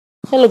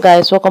Hello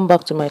guys, welcome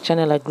back to my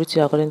channel. I greet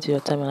you according to your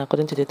time and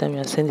according to the time you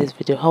are seeing this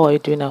video. How are you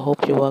doing? I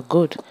hope you are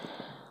good.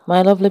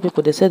 My lovely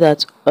people, they say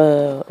that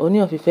only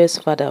of Ife's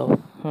father,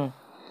 only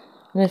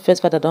Ife's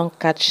father don't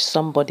catch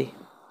somebody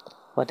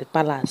for the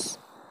palace.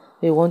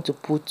 They want to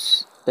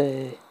put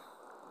will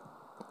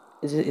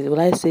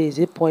I say is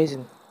it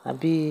poison?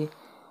 Abi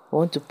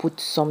want to put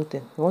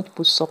something, you want to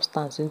put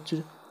substance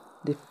into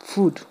the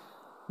food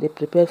they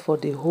prepared for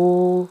the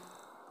whole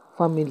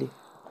family.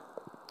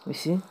 You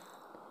see?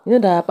 You know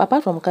that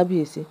apart from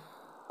Kabiyesi,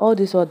 all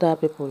these other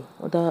people,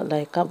 other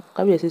like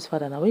Kabiyesi's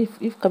father now, if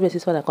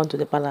Kabiyesi's father come to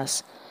the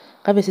palace,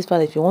 Kabiyesi's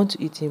father, if you want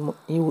to eat him,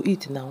 he will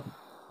eat now.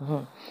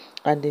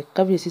 And the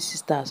Kabiyesi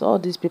sisters, all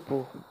these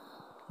people,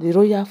 the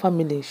royal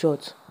family in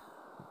short,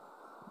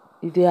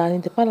 if they are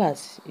in the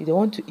palace, if they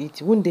want to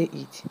eat, won't they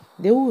eat?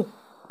 They will.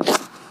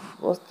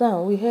 But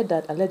now we heard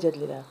that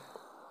allegedly that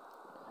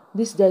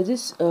there's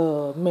this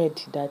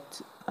maid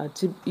that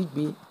Auntie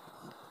Igbi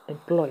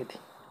employed.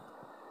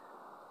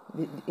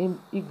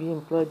 Igbi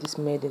employed this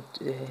maid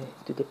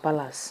to the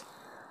palace,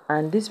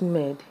 and this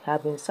maid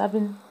have been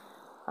serving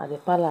at the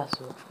palace.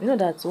 So you know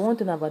that one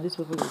thing about these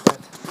people is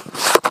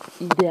that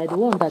if they are the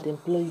one that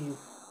employ you,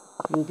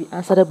 you will be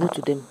answerable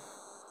to them.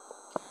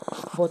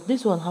 But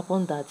this one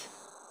happened that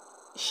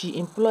she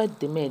employed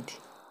the maid,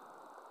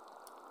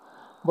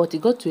 but it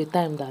got to a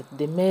time that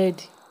the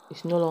maid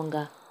is no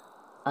longer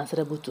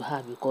answerable to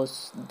her,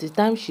 because the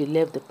time she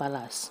left the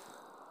palace,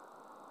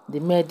 the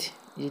maid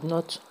did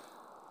not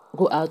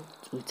go out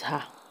with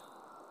her.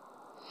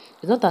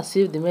 It's not as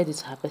if the maid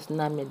is her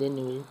personal maid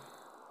anyway.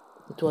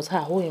 It was her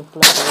who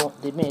employed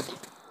the maid.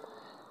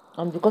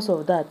 And because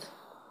of that,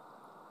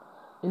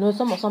 you know,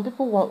 some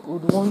people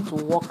would want to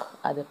work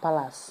at the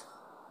palace,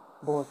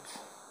 but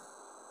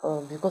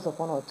because of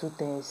one or two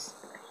things,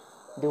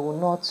 they will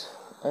not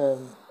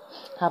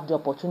have the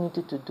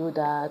opportunity to do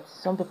that.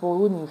 Some people,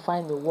 when you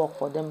find the work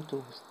for them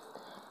to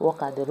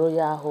work at the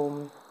royal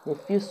home, they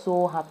feel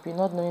so happy,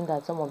 not knowing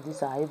that some of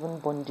these are even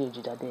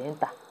bondage that they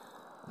enter.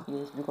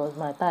 Yes, because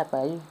my type,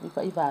 if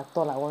I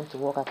thought I want to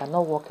work, I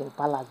cannot work in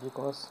palace,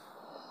 because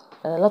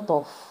a lot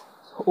of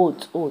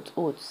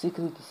oath,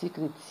 secret.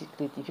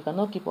 If you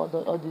cannot keep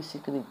all these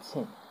secrets,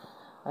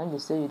 and they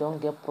say you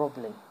don't get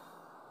problem.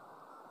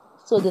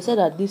 So they said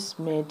that this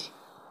maid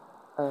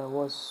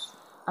was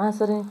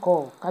answering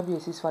call.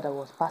 Kabiyesi's father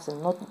was passing.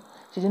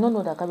 She did not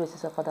know that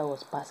Kabiyesi's father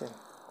was passing,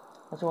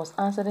 and she was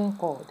answering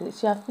call.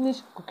 She had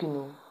finished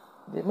cooking.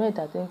 The maid,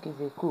 I think, is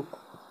a cook.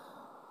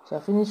 She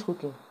had finished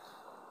cooking,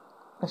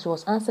 and she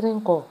was answering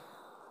call.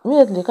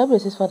 Immediately,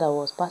 Kabiyesi's father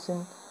was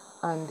passing,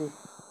 and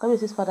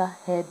Kabiyesi's father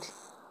heard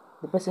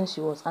the person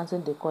she was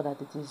answering the call,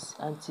 that it is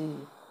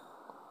Auntie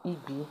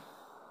Igbi.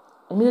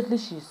 Immediately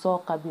she saw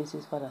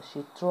Kabiyesi's father,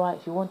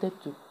 she wanted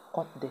to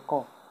cut the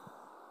call.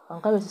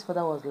 And Kabiyesi's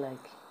father was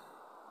like,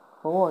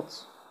 for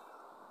what?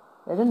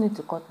 I don't need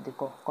to cut the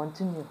call.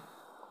 Continue.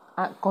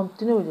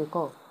 Continue with the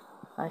call.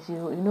 And she,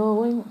 you know,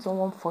 when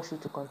someone forces you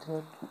to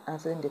continue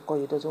answering the call,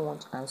 you doesn't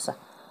want to answer.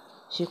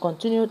 She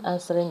continued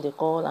answering the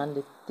call,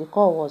 and the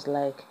call was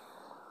like,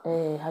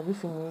 have you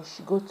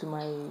finished? Go to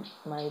my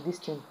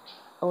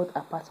old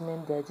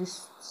apartment. There's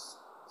this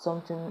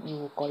something you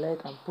will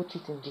collect and put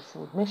it in the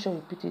food. Make sure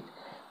you put it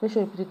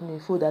in the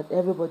food that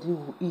everybody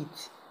will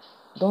eat.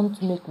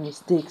 Don't make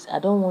mistakes. I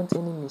don't want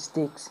any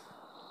mistakes.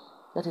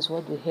 That is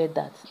what we heard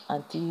that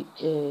Auntie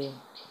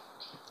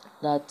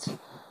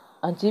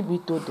B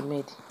told the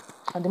maid.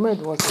 And the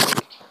maid was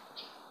like,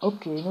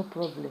 okay, no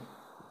problem.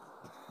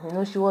 You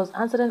know, she was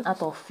answering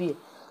out of fear,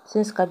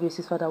 since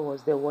Kabiyesi's father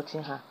was there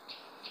watching her.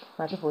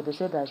 My people, they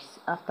said that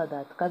after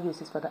that,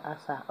 Kabiyesi's father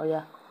asked her, oh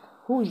yeah,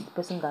 who is the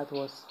person that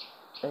was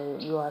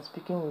you are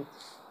speaking with?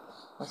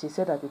 And she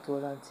said that it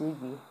was Auntie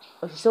Igbi.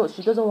 So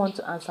she doesn't want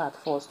to answer at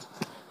first.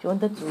 She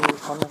wanted to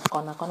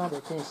corner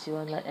the thing. She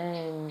was like,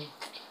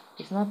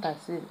 it's not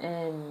as if,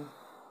 and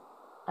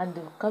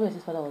the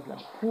Kabiyesi's father was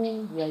like,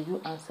 who were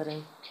you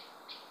answering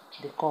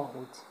the call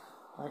with?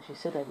 And she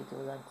said that it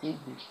was Auntie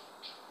Igbi.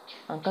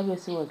 And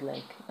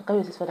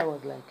Kabiyesi's father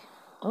was like,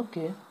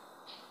 okay.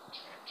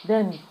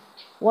 Then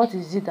what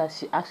is it that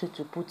she asked you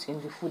to put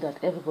in the food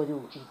that everybody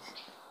will eat?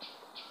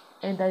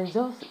 And that is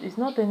just, it's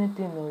not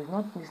anything, no,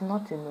 it's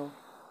nothing, no.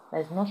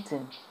 There's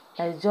nothing.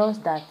 It's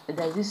just that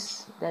there's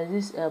this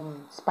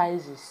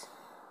spices.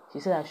 She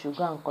said I should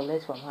go and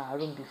collect from her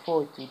room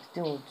before the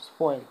thing would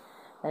spoil.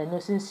 I know,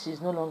 since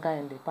she's no longer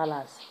in the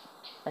palace,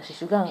 that she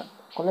should go and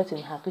collect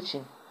in her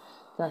kitchen.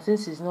 That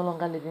since she's no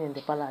longer living in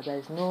the palace, there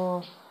is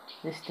no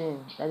this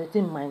thing, that the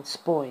thing might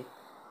spoil.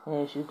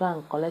 She should go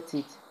and collect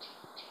it.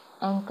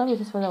 And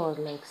Kabiyesi's father was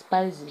like,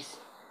 spices?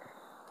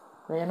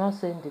 But you're not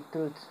saying the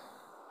truth.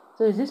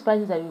 So is this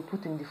spices that you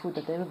put in the food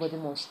that everybody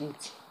must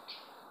eat?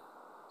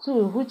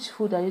 So which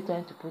food are you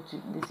trying to put?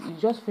 You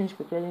just finished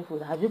preparing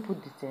food. Have you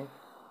put the thing?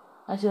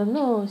 And she said,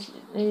 no,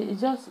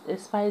 it's just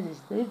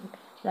spices.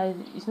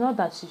 It's not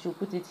that she should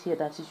put it here,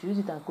 that she should use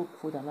it and cook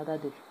food another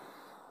day.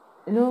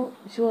 You know,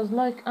 she was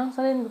like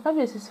answering.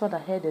 Kabiyesi's father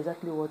heard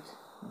exactly what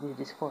they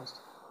discussed.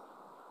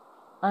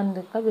 And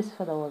the Kabiyesi's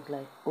father was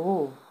like,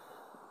 oh,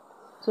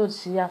 So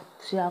she have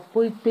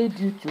paid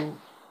you to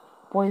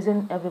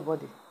poison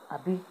everybody.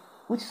 Abi,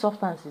 which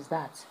substance is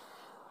that?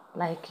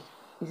 Like,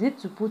 is it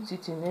to put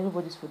it in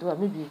everybody's food? Or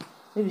maybe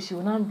she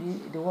will not be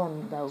the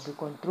one that will be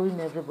controlling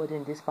everybody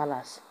in this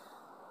palace.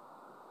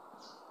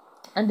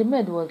 And the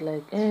maid was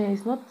like,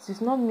 it's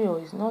not me, or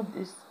it's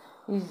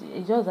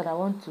just that I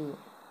want to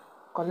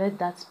collect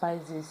that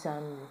spices,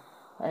 and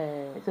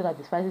so that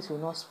the spices will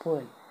not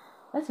spoil.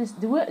 That is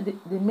the way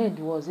the maid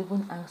was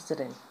even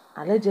answering.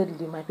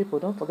 Allegedly, my people,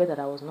 don't forget that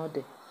I was not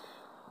there.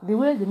 The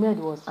way the maid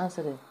was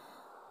answering,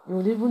 you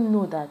will even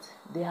know that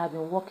they have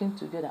been working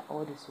together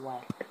all this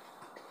while.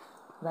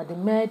 That the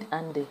maid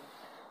and the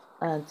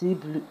Auntie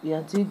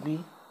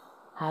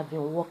have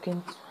been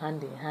working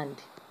hand in hand.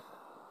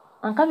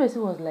 And Kabiyesi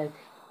was like,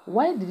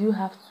 why did you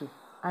have to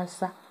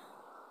answer?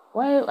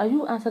 Why are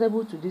you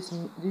answerable to this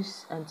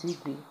Auntie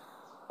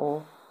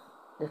or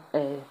the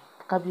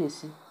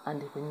Kabiyesi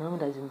and the Queen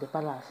that is in the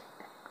palace?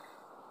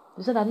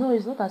 He said that no,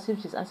 it's not as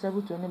if she's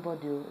answerable to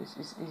anybody.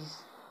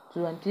 It's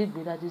to Auntie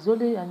that is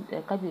only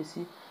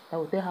Kabiyesi that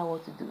will tell her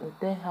what to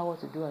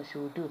do, and she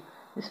will do.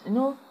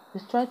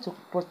 She's trying to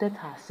protect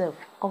herself,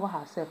 cover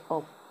herself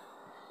up.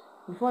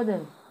 Before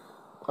then,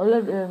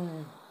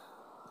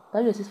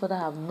 Kabiyesi's father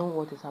have known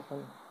what is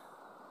happening.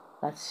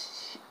 That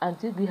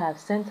Auntie had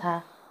sent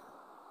her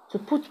to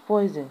put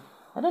poison.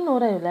 I don't know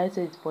whether you like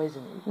say it's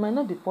poison. It might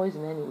not be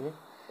poison anyway.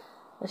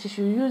 That she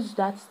should use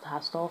that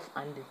her stuff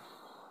and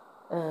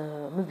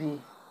maybe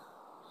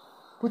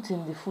put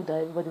in the food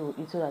that everybody will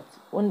eat, so that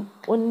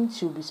when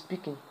she will be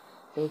speaking,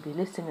 they will be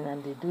listening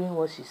and they're doing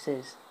what she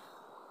says.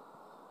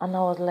 And I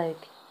was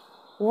like,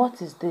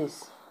 what is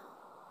this?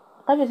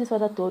 Kabiyesi's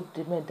father told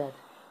the maid that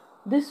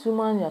this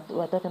woman we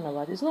are talking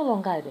about is no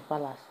longer at the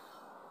palace.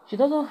 She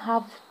doesn't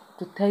have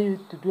to tell you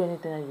to do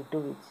anything and you do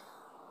it.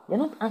 You're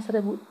not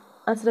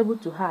answerable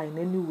to her in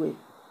any way.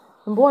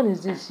 Number one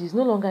is this: she's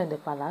no longer in the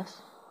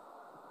palace.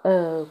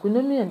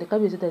 Kunomi and the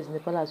Kabiyesi that is in the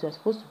palace, you are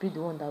supposed to be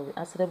the one that will be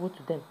answerable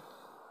to them.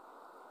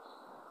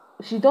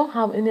 She don't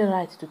have any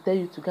right to tell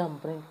you to go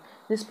and bring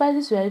the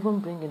spices you are even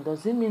bringing.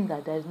 Does it mean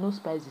that there is no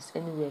spices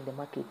anywhere in the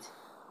market?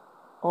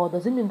 Or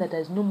does it mean that there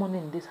is no money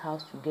in this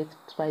house to get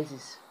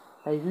spices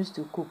that you used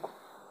to cook?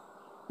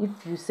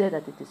 If you say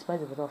that it is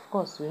spices, but of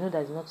course we know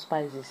that it's not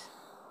spices.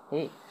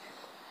 Hey,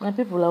 my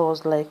people, I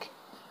was like,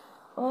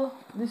 oh,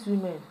 these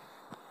women,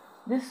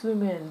 they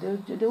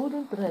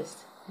wouldn't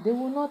rest. They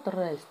will not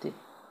rest.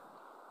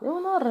 They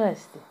will not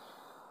rest.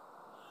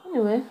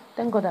 Anyway,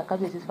 thank God that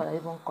Kabiyesi's father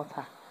even caught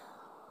her.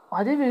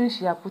 Or even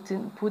she had put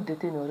the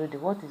thing already,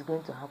 what is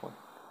going to happen?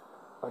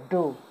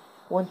 Although,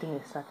 one thing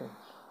is certain,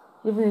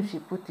 even if she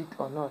put it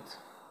or not,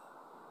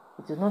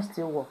 it will not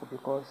still work,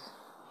 because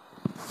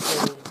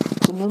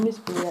Kunomi's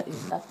prayer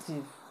is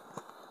active.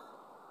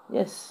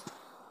 Yes,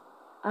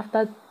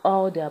 after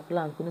all their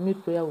plans,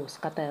 Kunomi's prayer will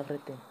scatter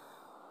everything.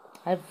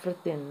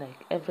 Everything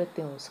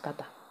will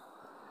scatter.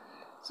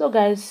 So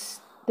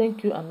guys,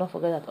 thank you, and don't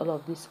forget that all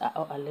of these are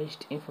all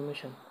alleged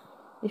information.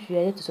 If you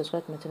are yet to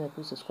subscribe to my channel,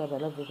 please subscribe. I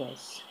love you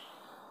guys.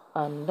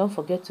 And don't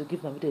forget to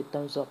give my video a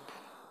thumbs up.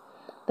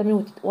 Tell me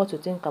what you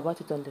think about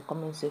it on the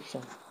comment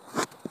section.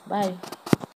 Bye.